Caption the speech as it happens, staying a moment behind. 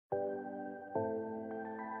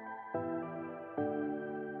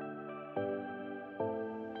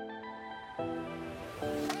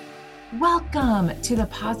Welcome to the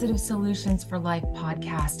Positive Solutions for Life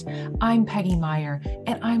podcast. I'm Peggy Meyer,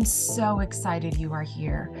 and I'm so excited you are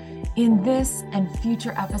here. In this and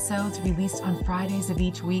future episodes released on Fridays of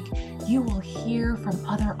each week, you will hear from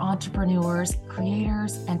other entrepreneurs,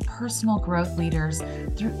 creators, and personal growth leaders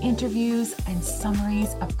through interviews and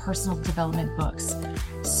summaries of personal development books,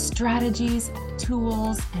 strategies,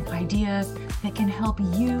 tools, and ideas that can help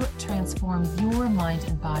you transform your mind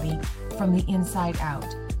and body from the inside out,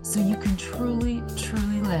 so you can truly,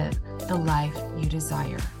 truly live the life you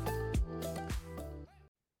desire.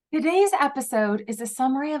 Today's episode is a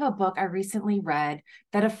summary of a book I recently read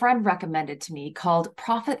that a friend recommended to me called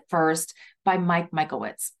Profit First by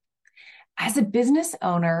Michalowicz. As a business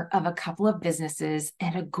owner of a couple of businesses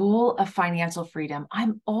and a goal of financial freedom,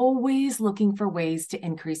 I'm always looking for ways to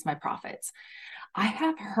increase my profits. I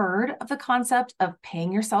have heard of the concept of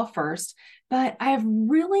paying yourself first, but I have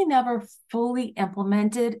really never fully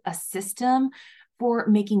implemented a system for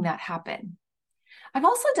making that happen. I've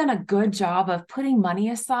also done a good job of putting money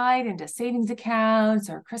aside into savings accounts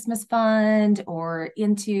or Christmas fund or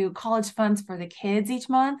into college funds for the kids each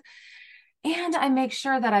month. And I make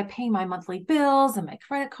sure that I pay my monthly bills and my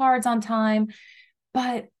credit cards on time.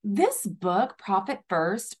 But this book, Profit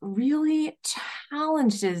First, really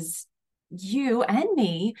challenges you and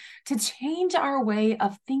me to change our way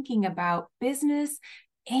of thinking about business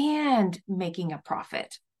and making a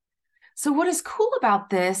profit. So what is cool about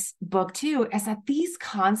this book too is that these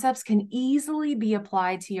concepts can easily be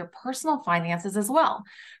applied to your personal finances as well,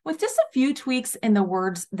 with just a few tweaks in the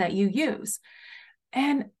words that you use.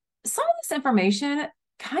 And some of this information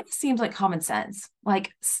kind of seems like common sense,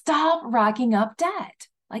 like stop racking up debt,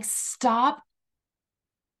 like stop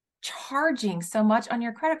charging so much on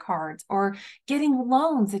your credit cards or getting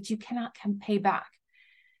loans that you cannot pay back.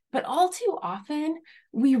 But all too often,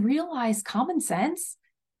 we realize common sense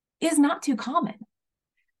is not too common.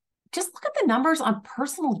 Just look at the numbers on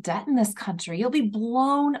personal debt in this country. You'll be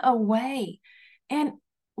blown away. And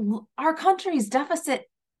our country's deficit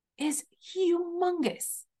is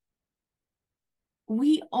humongous.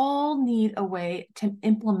 We all need a way to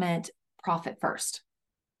implement Profit First.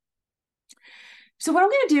 So what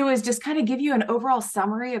I'm going to do is just kind of give you an overall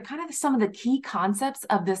summary of kind of some of the key concepts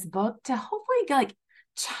of this book to hopefully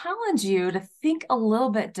challenge you to think a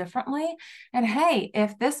little bit differently. And hey,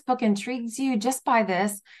 if this book intrigues you just by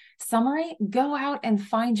this summary, go out and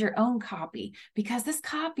find your own copy, because this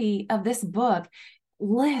copy of this book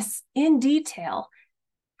lists in detail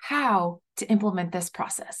how to implement this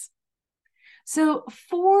process. So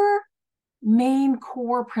 4 main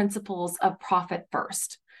core principles of Profit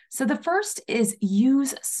First. So the first is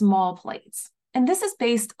use small plates. And this is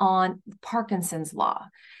based on Parkinson's law,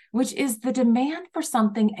 which is the demand for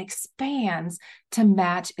something expands to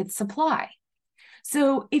match its supply.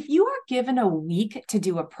 So if you are given a week to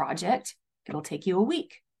do a project, it'll take you a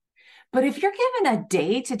week. But if you're given a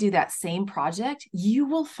day to do that same project, you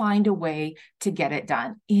will find a way to get it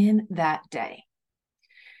done in that day.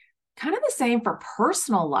 Kind of the same for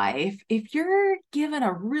personal life. If you're given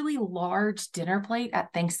a really large dinner plate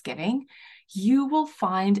at Thanksgiving, you will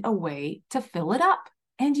find a way to fill it up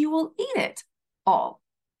and you will eat it all.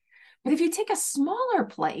 But if you take a smaller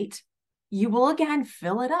plate, you will again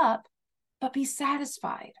fill it up, but be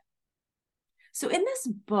satisfied. So in this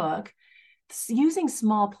book, using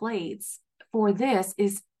small plates for this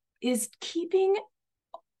is keeping.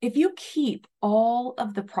 If you keep all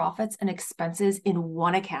of the profits and expenses in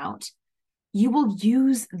one account, you will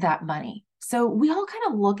use that money. So we all kind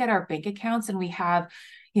of look at our bank accounts and we have,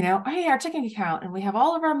 our checking account, and we have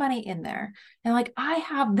all of our money in there. And I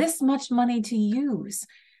have this much money to use.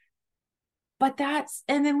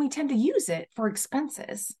 And then we tend to use it for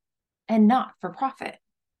expenses and not for profit.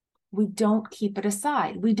 We don't keep it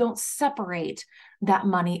aside. We don't separate that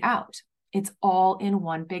money out. It's all in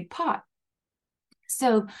one big pot.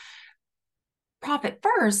 So Profit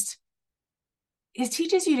First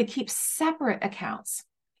teaches you to keep separate accounts.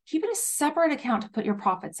 Keep it a separate account to put your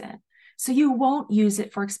profits in, so you won't use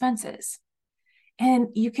it for expenses. And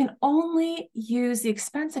you can only use the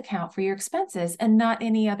expense account for your expenses and not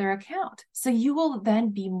any other account. So you will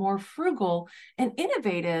then be more frugal and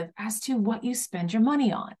innovative as to what you spend your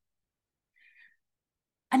money on.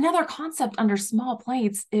 Another concept under small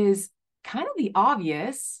plates is kind of the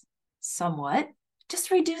obvious, somewhat. Just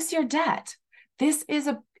reduce your debt. This is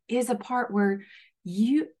a part where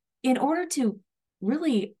you, in order to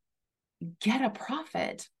really get a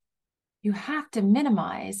profit, you have to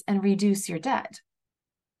minimize and reduce your debt.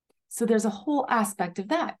 So there's a whole aspect of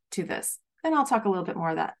that to this. And I'll talk a little bit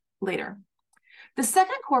more of that later. The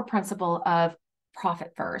second core principle of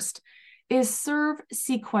Profit First is serve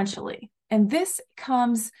sequentially. And this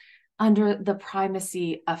comes under the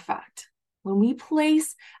primacy effect. When we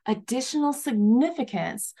place additional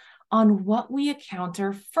significance on what we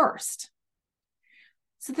encounter first.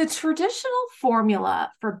 So the traditional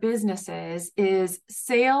formula for businesses is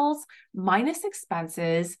sales minus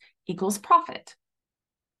expenses equals profit.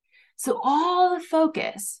 So all the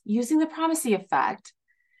focus, using the primacy effect,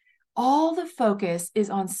 all the focus is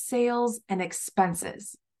on sales and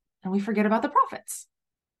expenses. And we forget about the profits.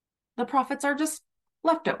 The profits are just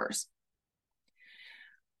leftovers.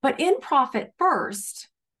 But in profit first,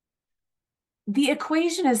 the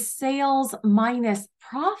equation is sales minus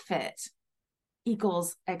profit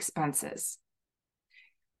equals expenses.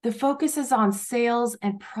 The focus is on sales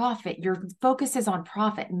and profit. Your focus is on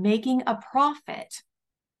profit, making a profit,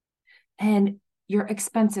 and your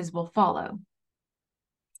expenses will follow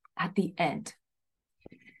at the end.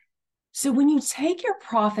 So when you take your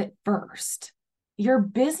profit first, your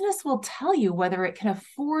business will tell you whether it can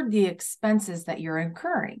afford the expenses that you're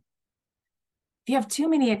incurring. If you have too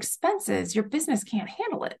many expenses, your business can't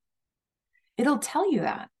handle it. It'll tell you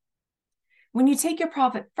that. When you take your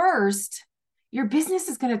profit first, your business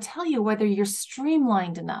is going to tell you whether you're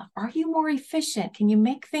streamlined enough. Are you more efficient? Can you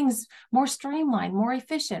make things more streamlined, more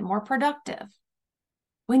efficient, more productive?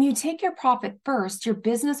 When you take your profit first, your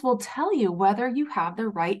business will tell you whether you have the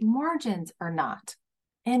right margins or not,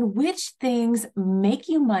 and which things make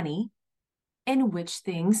you money and which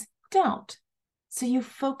things don't. So you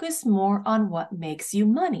focus more on what makes you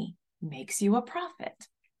money, makes you a profit.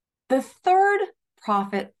 The third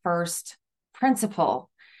profit first principle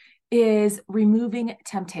is removing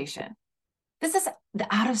temptation. This is the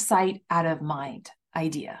out of sight, out of mind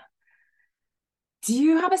idea. Do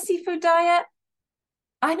you have a seafood diet?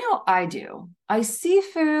 I know I do. I see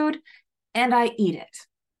food and I eat it.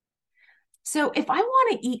 So if I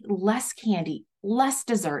want to eat less candy, less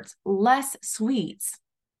desserts, less sweets,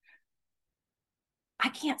 I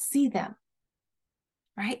can't see them,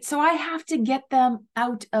 right? So I have to get them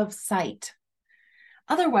out of sight.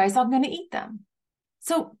 Otherwise, I'm going to eat them.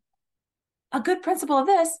 So a good principle of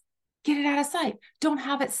this, get it out of sight. Don't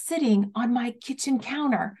have it sitting on my kitchen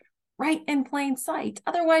counter, right in plain sight.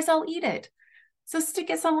 Otherwise, I'll eat it. So stick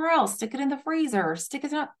it somewhere else, stick it in the freezer, stick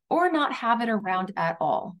it out, or not have it around at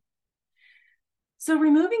all. So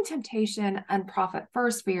removing temptation and profit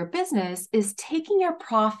first for your business is taking your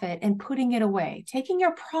profit and putting it away, taking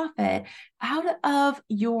your profit out of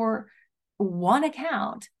your one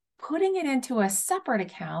account, putting it into a separate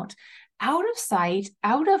account, out of sight,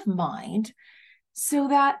 out of mind, so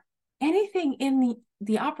that anything in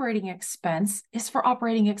the operating expense is for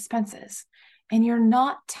operating expenses. And you're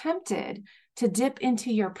not tempted to dip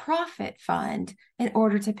into your profit fund in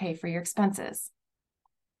order to pay for your expenses.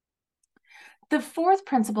 The fourth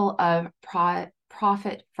principle of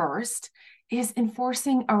profit first is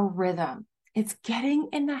enforcing a rhythm. It's getting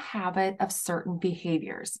in the habit of certain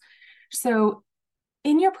behaviors. So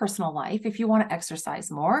in your personal life, if you want to exercise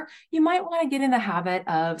more, you might want to get in the habit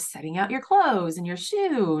of setting out your clothes and your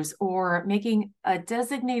shoes, or making a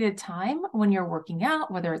designated time when you're working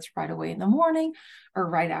out, whether it's right away in the morning or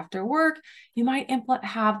right after work. You might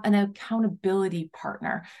have an accountability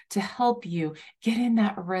partner to help you get in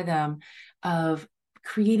that rhythm of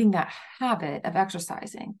creating that habit of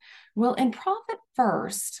exercising. Well, in Profit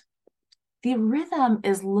First, the rhythm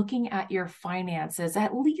is looking at your finances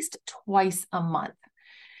at least twice a month.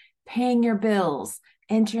 Paying your bills,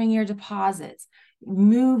 entering your deposits,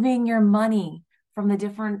 moving your money from the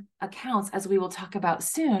different accounts, as we will talk about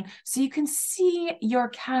soon, so you can see your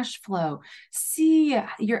cash flow, see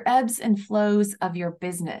your ebbs and flows of your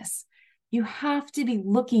business. You have to be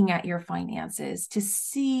looking at your finances to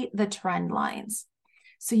see the trend lines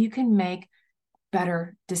so you can make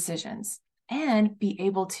better decisions and be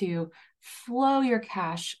able to flow your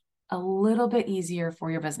cash a little bit easier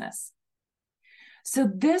for your business. So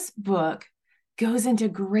this book goes into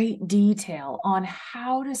great detail on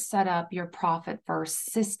how to set up your profit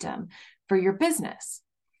first system for your business.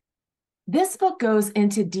 This book goes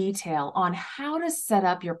into detail on how to set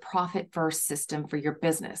up your profit first system for your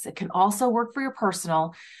business. It can also work for your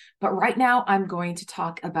personal, but right now I'm going to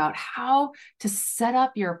talk about how to set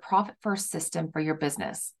up your profit first system for your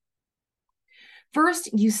business.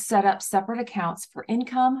 First, you set up separate accounts for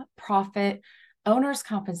income, profit, owner's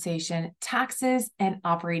compensation, taxes, and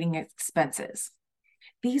operating expenses.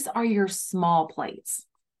 These are your small plates.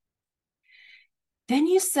 Then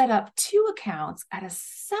you set up 2 accounts at a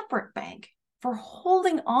separate bank for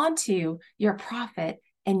holding on to your profit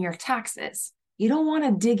and your taxes. You don't want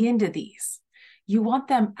to dig into these. You want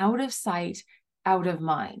them out of sight, out of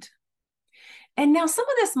mind. And now some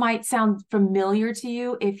of this might sound familiar to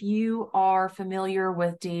you if you are familiar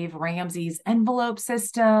with Dave Ramsey's envelope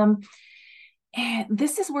system. And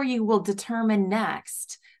this is where you will determine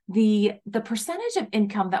next the percentage of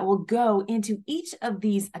income that will go into each of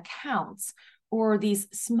these accounts or these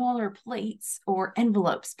smaller plates or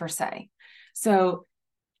envelopes per se. So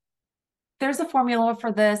there's a formula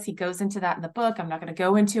for this. He goes into that in the book. I'm not going to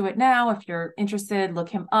go into it now. If you're interested, look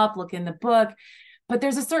him up, look in the book. But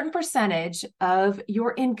there's a certain percentage of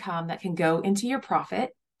your income that can go into your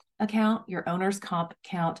profit account, your owner's comp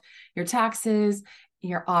account, your taxes,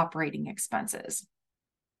 your operating expenses.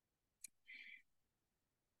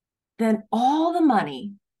 Then all the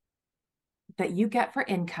money that you get for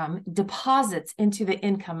income deposits into the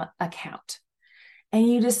income account. And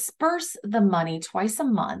you disperse the money twice a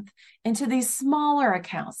month into these smaller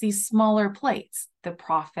accounts, these smaller plates, the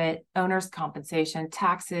profit, owner's compensation,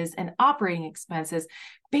 taxes, and operating expenses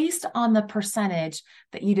based on the percentage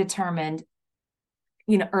that you determined,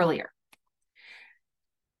 earlier.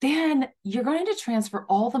 Then you're going to transfer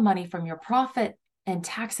all the money from your profit and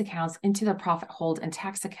tax accounts into the profit hold and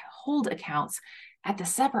tax hold accounts at the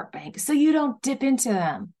separate bank so you don't dip into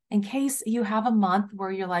them in case you have a month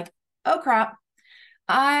where you're like, oh crap,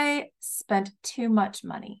 I spent too much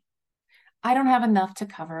money. I don't have enough to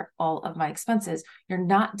cover all of my expenses. You're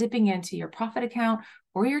not dipping into your profit account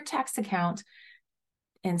or your tax account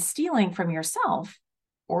and stealing from yourself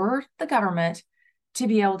or the government to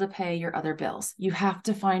be able to pay your other bills. You have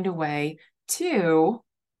to find a way to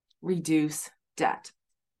reduce debt.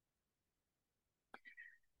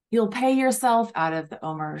 You'll pay yourself out of the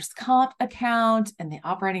owner's comp account and the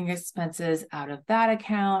operating expenses out of that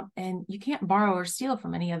account. And you can't borrow or steal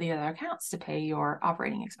from any of the other accounts to pay your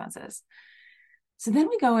operating expenses. So then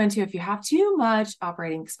we go into, if you have too much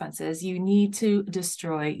operating expenses, you need to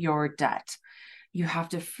destroy your debt. You have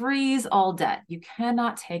to freeze all debt. You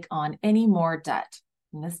cannot take on any more debt.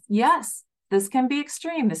 And this can be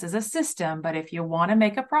extreme. This is a system, but if you want to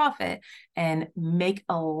make a profit and make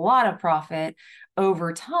a lot of profit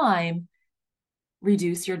over time,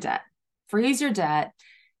 reduce your debt, freeze your debt,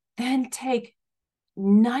 then take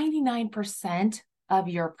 99% of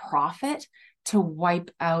your profit to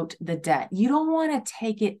wipe out the debt. You don't want to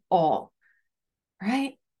take it all,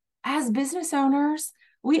 right? As business owners,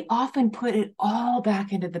 we often put it all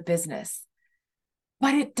back into the business,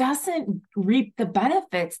 but it doesn't reap the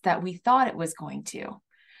benefits that we thought it was going to.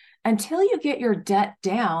 Until you get your debt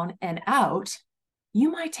down and out,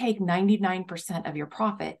 you might take 99% of your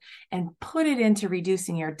profit and put it into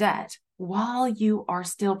reducing your debt while you are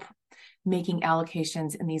still making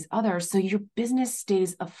allocations in these others so your business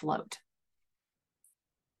stays afloat.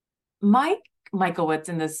 Michalowicz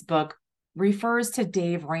in this book refers to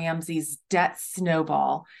Dave Ramsey's debt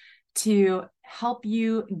snowball to help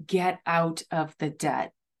you get out of the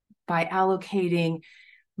debt by allocating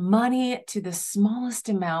money to the smallest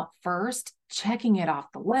amount first, checking it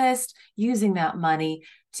off the list, using that money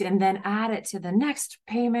and then add it to the next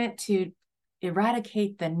payment to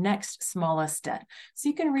eradicate the next smallest debt. So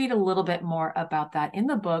you can read a little bit more about that in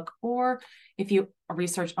the book, or if you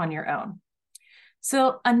research on your own.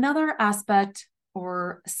 So another aspect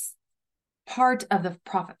or part of the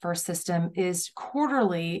profit first system is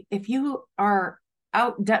quarterly. If you are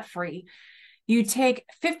out debt free, you take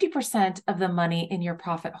 50% of the money in your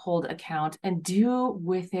profit hold account and do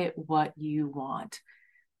with it what you want,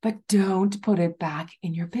 but don't put it back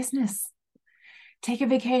in your business. Take a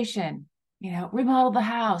vacation, remodel the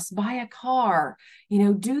house, buy a car,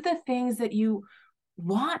 do the things that you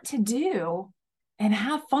want to do and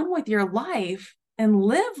have fun with your life and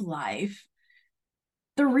live life.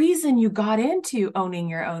 The reason you got into owning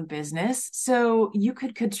your own business so you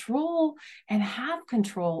could control and have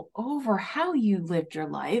control over how you lived your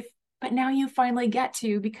life, but now you finally get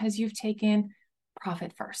to because you've taken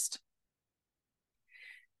profit first.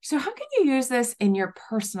 So how can you use this in your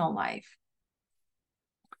personal life?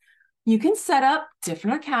 You can set up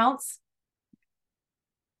different accounts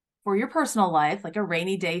for your personal life, like a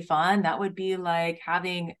rainy day fund. That would be like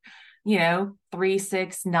having 3,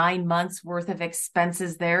 6, 9 months worth of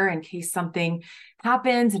expenses there in case something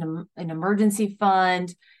happens, an emergency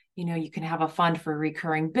fund. You can have a fund for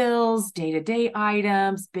recurring bills, day-to-day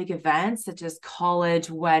items, big events such as college,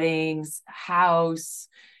 weddings, house,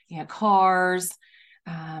 cars,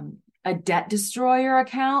 a debt destroyer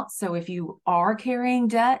account. So if you are carrying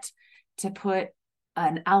debt, to put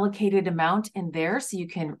an allocated amount in there so you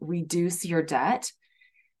can reduce your debt.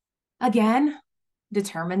 Again,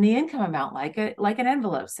 determine the income amount like an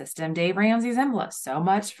envelope system. Dave Ramsey's envelope, so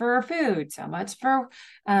much for food, so much for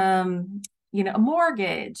a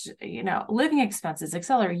mortgage, living expenses,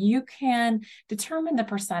 etc. You can determine the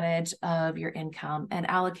percentage of your income and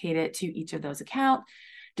allocate it to each of those accounts,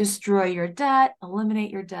 destroy your debt,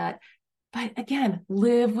 eliminate your debt. But again,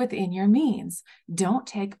 live within your means. Don't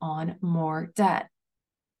take on more debt.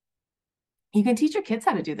 You can teach your kids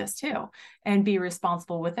how to do this too and be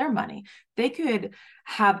responsible with their money. They could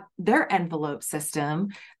have their envelope system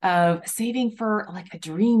of saving for like a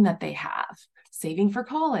dream that they have, saving for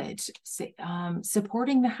college,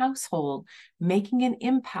 supporting the household, making an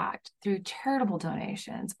impact through charitable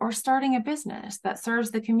donations, or starting a business that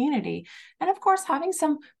serves the community. And of course, having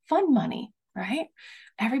some fun money, right?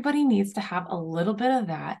 Everybody needs to have a little bit of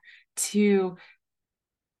that to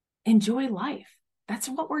enjoy life. That's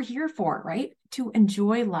what we're here for, right? To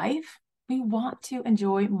enjoy life. We want to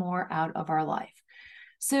enjoy more out of our life.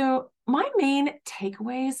 So my main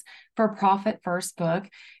takeaways for Profit First book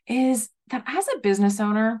is that as a business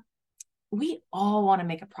owner, we all want to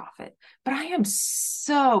make a profit, but I am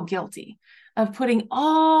so guilty of putting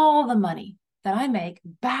all the money that I make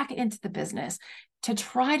back into the business to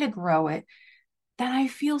try to grow it, that I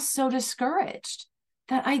feel so discouraged,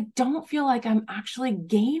 that I don't feel like I'm actually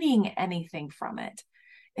gaining anything from it.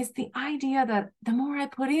 It's the idea that the more I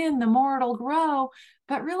put in, the more it'll grow,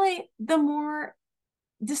 but really the more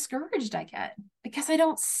discouraged I get because I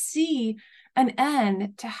don't see an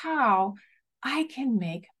end to how I can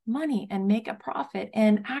make money and make a profit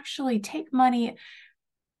and actually take money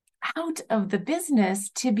out of the business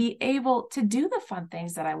to be able to do the fun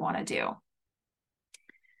things that I want to do.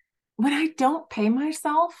 When I don't pay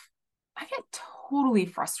myself, I get totally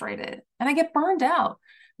frustrated and I get burned out.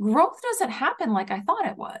 Growth doesn't happen like I thought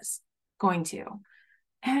it was going to.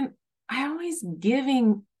 And I always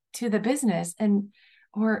giving to the business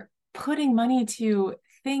or putting money to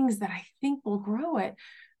things that I think will grow it,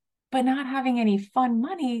 but not having any fun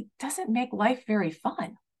money doesn't make life very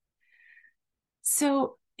fun.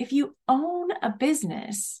 So if you own a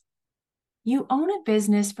business, you own a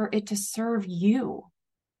business for it to serve you,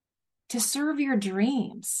 to serve your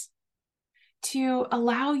dreams, to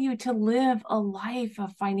allow you to live a life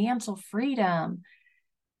of financial freedom,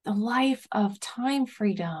 the life of time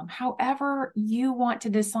freedom, however you want to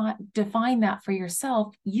define that for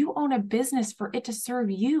yourself. You own a business for it to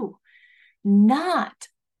serve you, not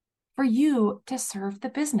for you to serve the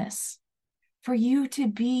business, for you to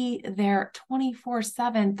be there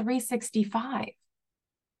 24/7, 365.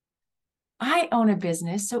 I own a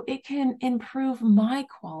business so it can improve my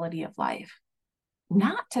quality of life,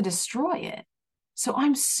 not to destroy it. So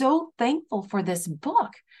I'm so thankful for this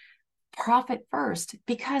book, Profit First,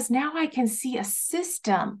 because now I can see a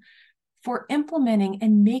system for implementing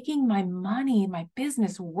and making my money, my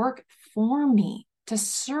business work for me, to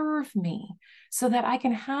serve me, so that I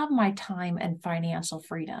can have my time and financial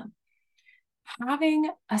freedom.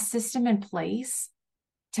 Having a system in place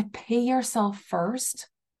to pay yourself first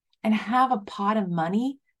and have a pot of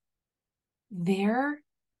money there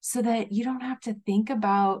so that you don't have to think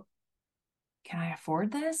about, can I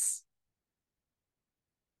afford this?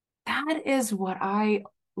 That is what I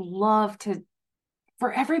love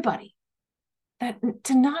for everybody, that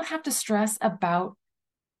to not have to stress about,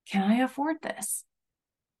 can I afford this?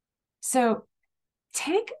 So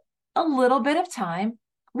take a little bit of time,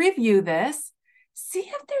 review this, see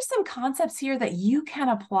if there's some concepts here that you can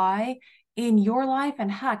apply in your life.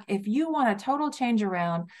 And heck, if you want a total change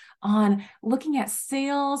around on looking at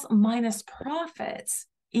sales minus profits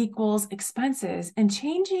equals expenses and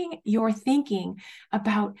changing your thinking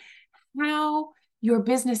about how your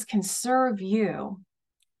business can serve you,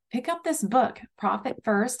 pick up this book, Profit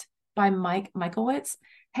First by Michalowicz.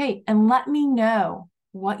 Hey, and let me know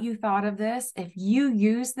what you thought of this. If you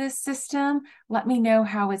use this system, let me know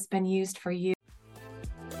how it's been used for you.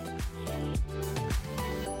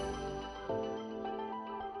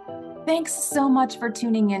 Thanks so much for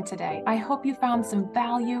tuning in today. I hope you found some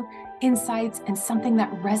value, insights, and something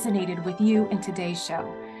that resonated with you in today's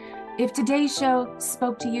show. If today's show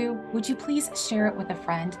spoke to you, would you please share it with a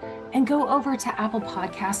friend and go over to Apple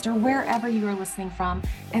Podcast or wherever you are listening from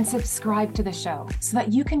and subscribe to the show so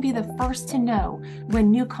that you can be the first to know when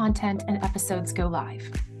new content and episodes go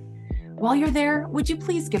live. While you're there, would you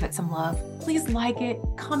please give it some love? Please like it,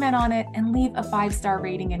 comment on it, and leave a 5-star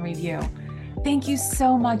rating and review. Thank you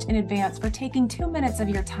so much in advance for taking 2 minutes of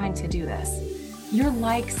your time to do this. Your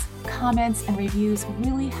likes, comments, and reviews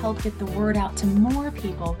really help get the word out to more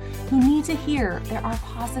people who need to hear there are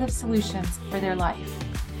positive solutions for their life.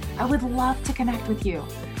 I would love to connect with you.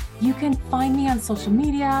 You can find me on social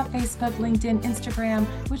media, Facebook, LinkedIn, Instagram,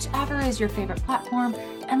 whichever is your favorite platform,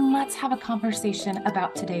 and let's have a conversation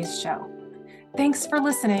about today's show. Thanks for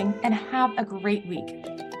listening and have a great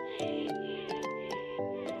week.